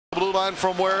blue line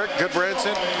from Warwick. Good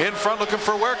Branson in front looking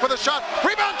for Warwick with a shot.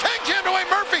 Rebound, King jammed away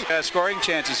Murphy. Scoring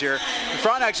chances here.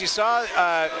 Frontenacs, you saw,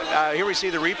 here we see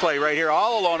the replay right here,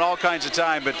 all alone, all kinds of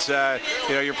time, but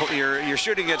you know, you're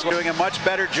shooting against doing a much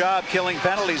better job killing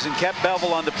penalties and kept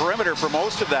Belleville on the perimeter for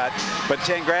most of that. But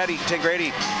Tangradi,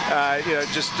 you know,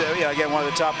 just again, one of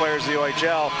the top players of the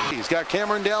OHL. He's got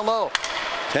Cameron down low.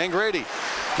 Tangradi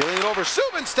giving it over.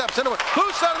 Subban steps into it.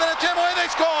 Loose out of the net, jam away, they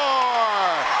score!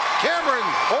 Cameron,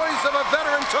 poise of a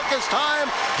veteran, took his time,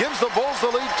 gives the Bulls the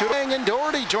lead to Lang and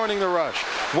Doherty joining the rush.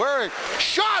 Warwick,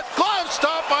 shot, glove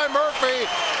stop by Murphy,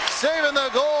 saving the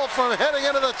goal from heading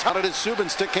into the top. It is Subban,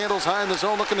 stick handles high in the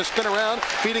zone, looking to spin around,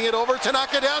 feeding it over.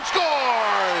 Tanaka down,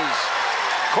 scores!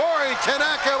 Corey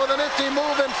Tanaka with a nifty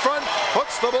move in front,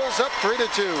 puts the Bulls up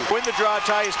 3-2. Win the draw,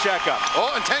 tie his checkup.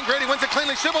 Oh, and Tangradi wins it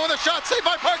cleanly. Subban with a shot, saved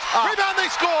by Parks. Rebound,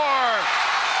 they score!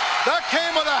 That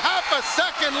came with a half a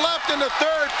second left in the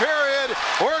third period.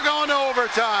 We're going to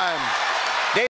overtime.